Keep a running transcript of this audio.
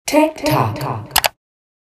Tech Talk.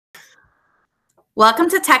 Welcome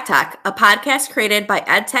to Tech Talk, a podcast created by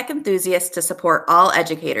EdTech enthusiasts to support all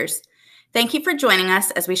educators. Thank you for joining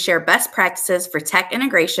us as we share best practices for tech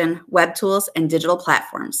integration, web tools, and digital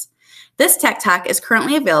platforms. This Tech Talk is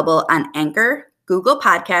currently available on Anchor, Google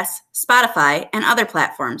Podcasts, Spotify, and other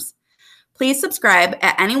platforms. Please subscribe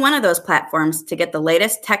at any one of those platforms to get the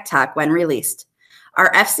latest Tech Talk when released. Our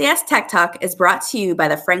FCS Tech Talk is brought to you by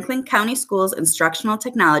the Franklin County Schools Instructional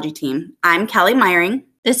Technology Team. I'm Kelly Meyering.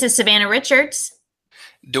 This is Savannah Richards.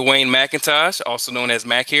 Dwayne McIntosh, also known as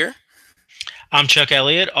Mac here. I'm Chuck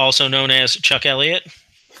Elliott, also known as Chuck Elliott.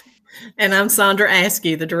 And I'm Sandra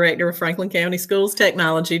Askew, the Director of Franklin County Schools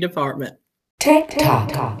Technology Department. Tech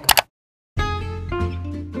Talk.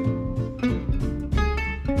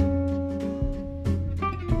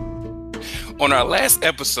 On our last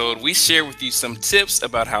episode, we shared with you some tips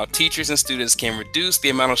about how teachers and students can reduce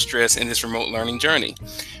the amount of stress in this remote learning journey.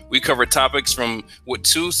 We covered topics from what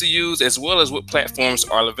tools to use, as well as what platforms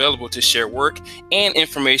are available to share work and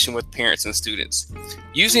information with parents and students.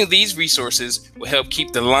 Using these resources will help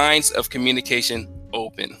keep the lines of communication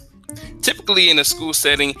open. Typically in a school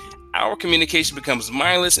setting, our communication becomes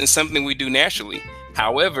mindless and something we do naturally.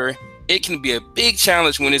 However, it can be a big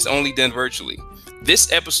challenge when it's only done virtually.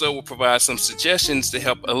 This episode will provide some suggestions to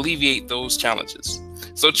help alleviate those challenges.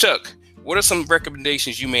 So Chuck, what are some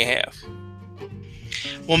recommendations you may have?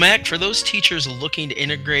 Well, Mac, for those teachers looking to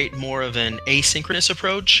integrate more of an asynchronous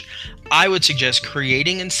approach, I would suggest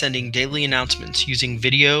creating and sending daily announcements using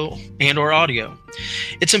video and/or audio.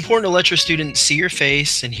 It's important to let your students see your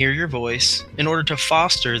face and hear your voice in order to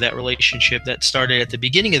foster that relationship that started at the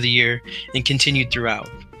beginning of the year and continued throughout.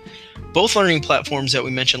 Both learning platforms that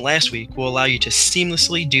we mentioned last week will allow you to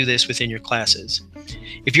seamlessly do this within your classes.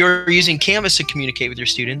 If you're using Canvas to communicate with your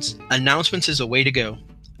students, announcements is a way to go.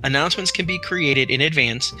 Announcements can be created in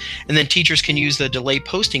advance, and then teachers can use the delay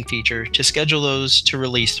posting feature to schedule those to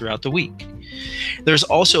release throughout the week. There's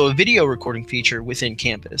also a video recording feature within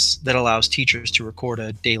Canvas that allows teachers to record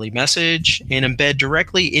a daily message and embed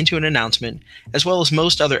directly into an announcement, as well as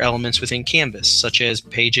most other elements within Canvas, such as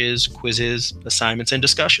pages, quizzes, assignments, and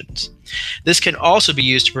discussions. This can also be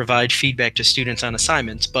used to provide feedback to students on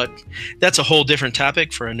assignments, but that's a whole different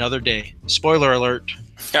topic for another day. Spoiler alert.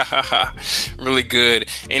 Really good.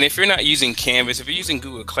 And if you're not using Canvas, if you're using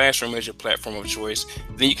Google Classroom as your platform of choice,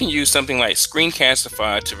 then you can use something like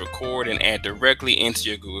Screencastify to record and add directly into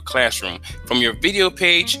your Google Classroom. From your video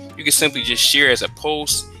page, you can simply just share as a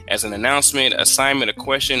post, as an announcement, assignment, a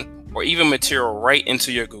question, or even material right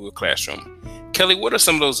into your Google Classroom. Kelly, what are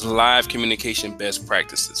some of those live communication best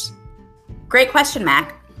practices? Great question,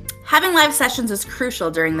 Mac. Having live sessions is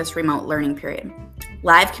crucial during this remote learning period.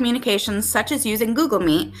 Live communications, such as using Google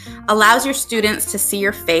Meet, allows your students to see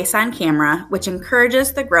your face on camera, which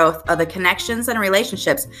encourages the growth of the connections and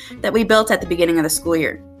relationships that we built at the beginning of the school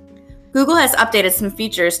year. Google has updated some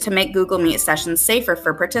features to make Google Meet sessions safer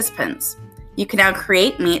for participants. You can now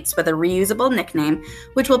create meets with a reusable nickname,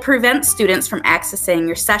 which will prevent students from accessing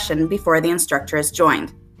your session before the instructor has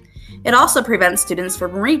joined. It also prevents students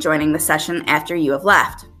from rejoining the session after you have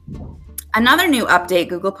left. Another new update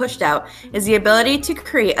Google pushed out is the ability to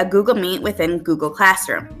create a Google Meet within Google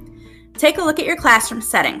Classroom. Take a look at your classroom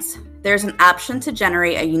settings. There's an option to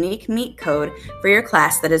generate a unique Meet code for your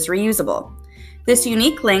class that is reusable. This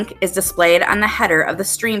unique link is displayed on the header of the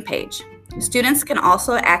stream page. Students can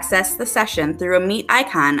also access the session through a Meet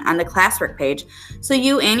icon on the classwork page, so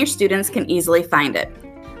you and your students can easily find it.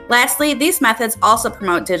 Lastly, these methods also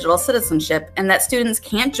promote digital citizenship and that students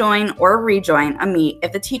can't join or rejoin a Meet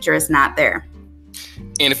if the teacher is not there.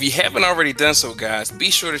 And if you haven't already done so, guys,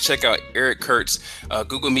 be sure to check out Eric Kurt's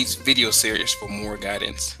Google Meets video series for more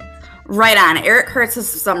guidance. Right on. Eric Kurtz has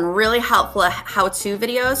some really helpful how-to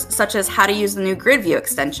videos, such as how to use the new Grid View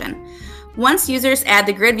extension. Once users add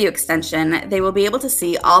the Grid View extension, they will be able to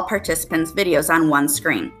see all participants' videos on one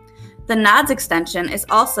screen. The Nods extension is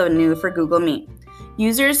also new for Google Meet.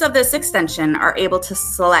 Users of this extension are able to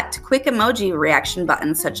select quick emoji reaction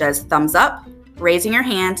buttons such as thumbs up, raising your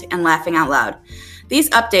hand, and laughing out loud. These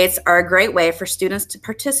updates are a great way for students to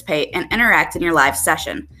participate and interact in your live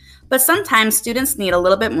session. But sometimes students need a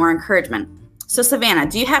little bit more encouragement. So Savannah,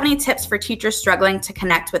 do you have any tips for teachers struggling to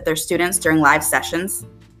connect with their students during live sessions?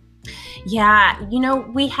 Yeah,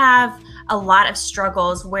 we have a lot of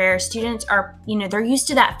struggles where students are, they're used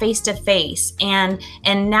to that face-to-face, and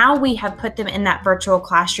now we have put them in that virtual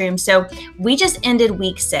classroom. So we just ended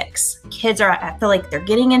week 6. Kids I feel like they're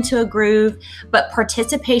getting into a groove, but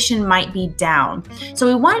participation might be down. So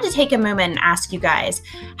we wanted to take a moment and ask you guys,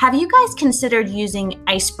 have you guys considered using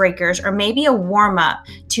icebreakers or maybe a warm-up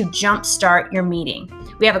to jumpstart your meeting?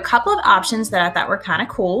 We have a couple of options that I thought were kind of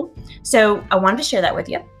cool, so I wanted to share that with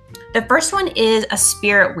you. The first one is a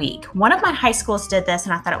spirit week. One of my high schools did this,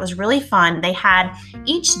 and I thought it was really fun. They had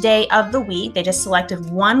each day of the week, they just selected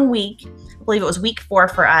one week. I believe it was week 4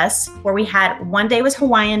 for us, where we had one day was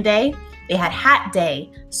Hawaiian Day. They had hat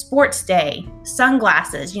day, sports day,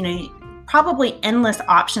 sunglasses, probably endless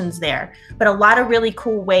options there, but a lot of really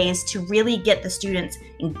cool ways to really get the students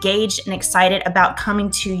engaged and excited about coming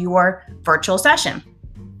to your virtual session.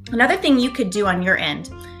 Another thing you could do on your end,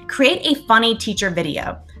 create a funny teacher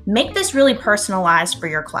video. Make this really personalized for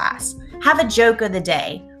your class. Have a joke of the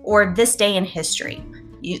day or this day in history.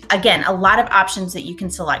 Again, a lot of options that you can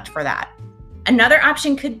select for that. Another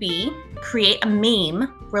option could be create a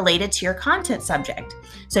meme related to your content subject.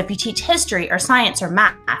 So if you teach history or science or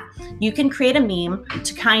math, you can create a meme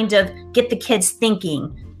to kind of get the kids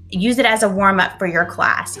thinking. Use it as a warm-up for your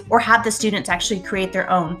class, or have the students actually create their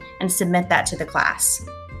own and submit that to the class.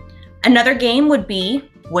 Another game would be,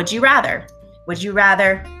 would you rather? Would you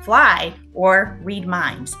rather fly or read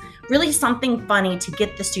minds? Really something funny to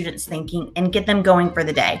get the students thinking and get them going for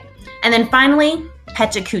the day. And then finally,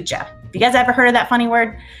 Pecha Kucha. Have you guys ever heard of that funny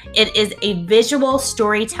word? It is a visual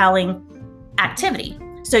storytelling activity.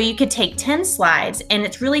 So you could take 10 slides and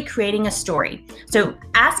it's really creating a story. So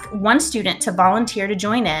ask one student to volunteer to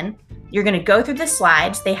join in. You're going to go through the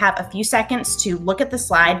slides. They have a few seconds to look at the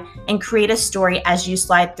slide and create a story as you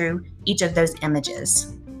slide through each of those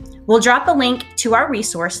images. We'll drop a link to our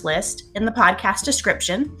resource list in the podcast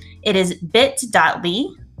description. It is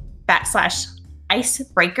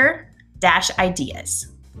bit.ly/icebreaker-ideas.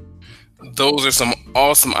 Those are some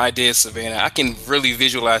awesome ideas, Savannah. I can really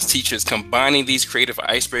visualize teachers combining these creative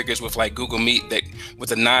icebreakers with like Google Meet, that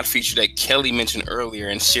with a nod feature that Kelly mentioned earlier,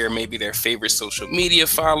 and share maybe their favorite social media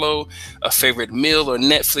follow, a favorite meal or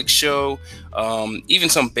Netflix show, even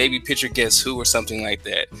some baby picture Guess Who or something like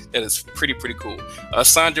that. That is pretty cool.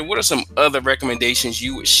 Sandra, what are some other recommendations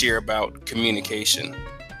you would share about communication?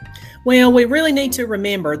 Well, we really need to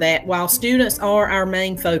remember that while students are our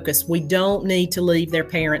main focus, we don't need to leave their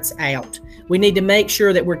parents out. We need to make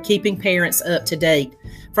sure that we're keeping parents up to date.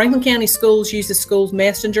 Franklin County Schools uses Schools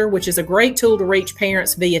Messenger, which is a great tool to reach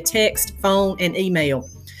parents via text, phone, and email.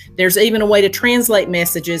 There's even a way to translate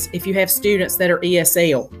messages if you have students that are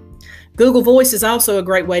ESL. Google Voice is also a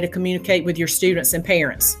great way to communicate with your students and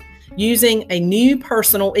parents. Using a new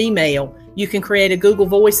personal email, you can create a Google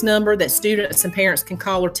Voice number that students and parents can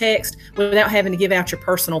call or text without having to give out your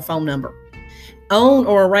personal phone number. On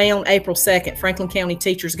or around April 2nd, Franklin County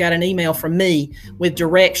teachers got an email from me with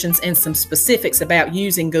directions and some specifics about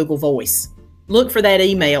using Google Voice. Look for that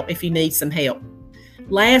email if you need some help.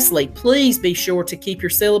 Lastly, please be sure to keep your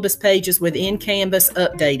syllabus pages within Canvas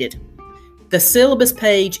updated. The syllabus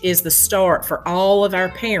page is the start for all of our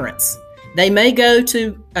parents. They may go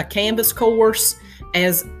to a Canvas course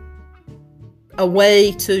as a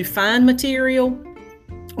way to find material,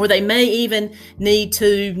 or they may even need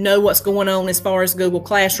to know what's going on as far as Google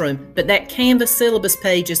Classroom. But that Canvas syllabus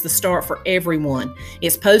page is the start for everyone.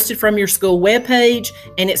 It's posted from your school webpage,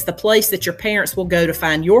 and it's the place that your parents will go to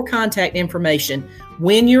find your contact information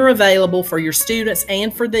when you're available for your students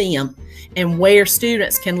and for them, and where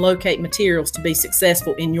students can locate materials to be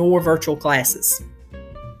successful in your virtual classes.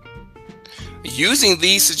 Using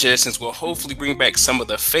these suggestions will hopefully bring back some of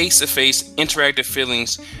the face-to-face interactive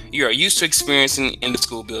feelings you are used to experiencing in the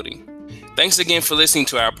school building. Thanks again for listening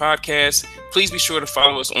to our podcast. Please be sure to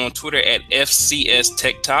follow us on Twitter at FCS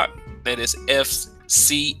Tech Talk. That is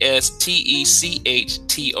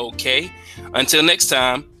FCSTECHTOK. Until next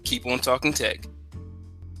time, keep on talking tech.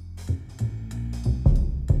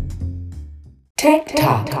 Tech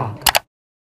Talk.